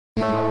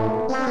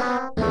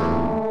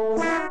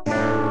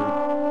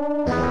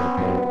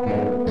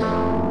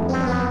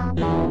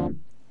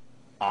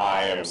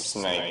I am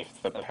Snape,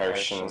 the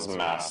Potions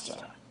Master.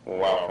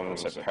 Welcome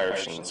to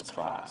Potions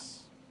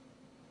class.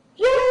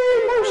 Yay,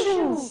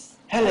 potions!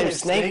 Hello,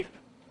 Snape.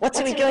 What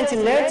are we going to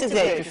learn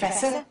today,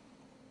 Professor?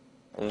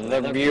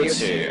 The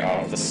beauty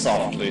of the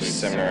softly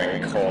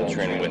simmering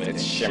cauldron with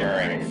its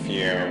shimmering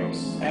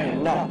fumes. Oh,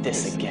 not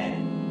this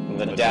again.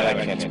 The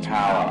delicate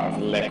power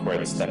of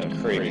liquids that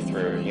creep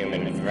through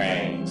human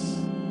veins.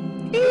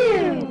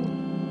 Ew!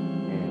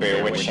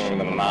 Bewitching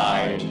the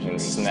mind,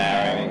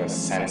 ensnaring the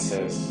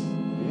senses.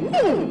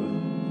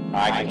 Ew!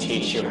 I can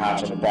teach you how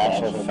to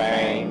bottle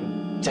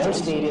fame,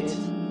 Don't need it.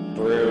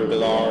 brew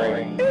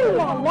glory, Ooh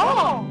la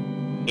la!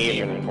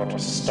 even put a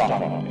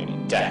stop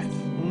in death.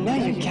 No,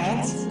 you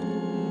can't.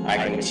 I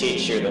can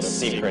teach you the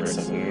secrets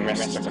of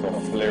mystical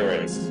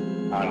fluids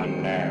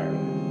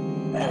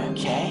unknown.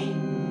 Okay.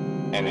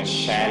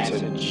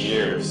 Enchanted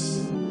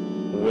juice,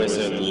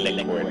 wizard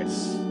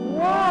liquids,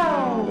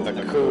 Wow!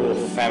 the cool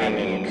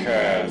feminine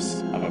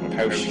curves of a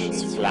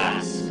potions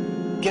flask,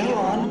 Go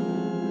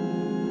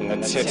on.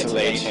 and the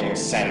titillating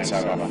scent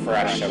of a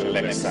fresh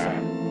elixir.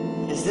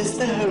 Is this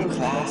the whole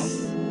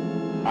class?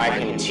 I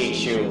can teach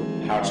you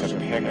how to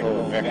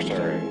pickle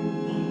victory,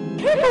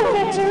 Pickle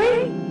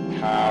victory?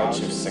 how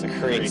to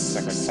secrete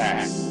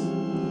success,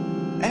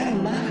 Oh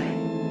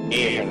my.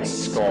 even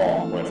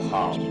score with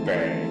hot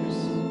babes.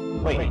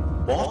 Wait,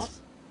 what?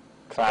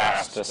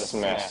 Class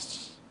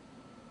dismissed.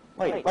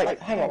 Wait,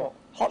 hang on.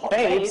 Hot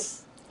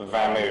babes?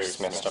 Vamoose,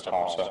 Mr.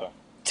 Potter.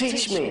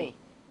 Teach me.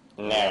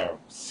 No,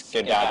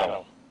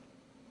 skedaddle.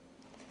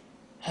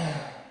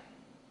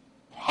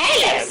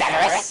 Hello,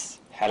 Severus.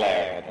 Hello,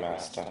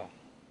 Headmaster.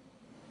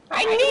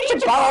 I need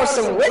to borrow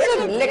some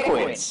wizard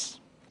liquids.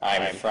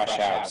 I'm fresh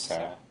out,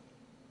 sir.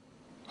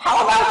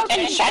 How about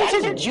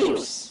enchanted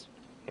juice?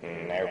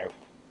 Nope.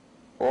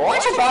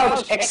 What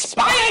about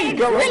expired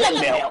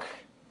gorilla milk?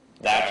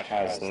 That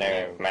has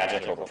no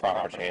magical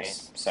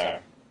properties, sir.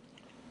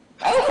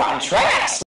 Au contraire,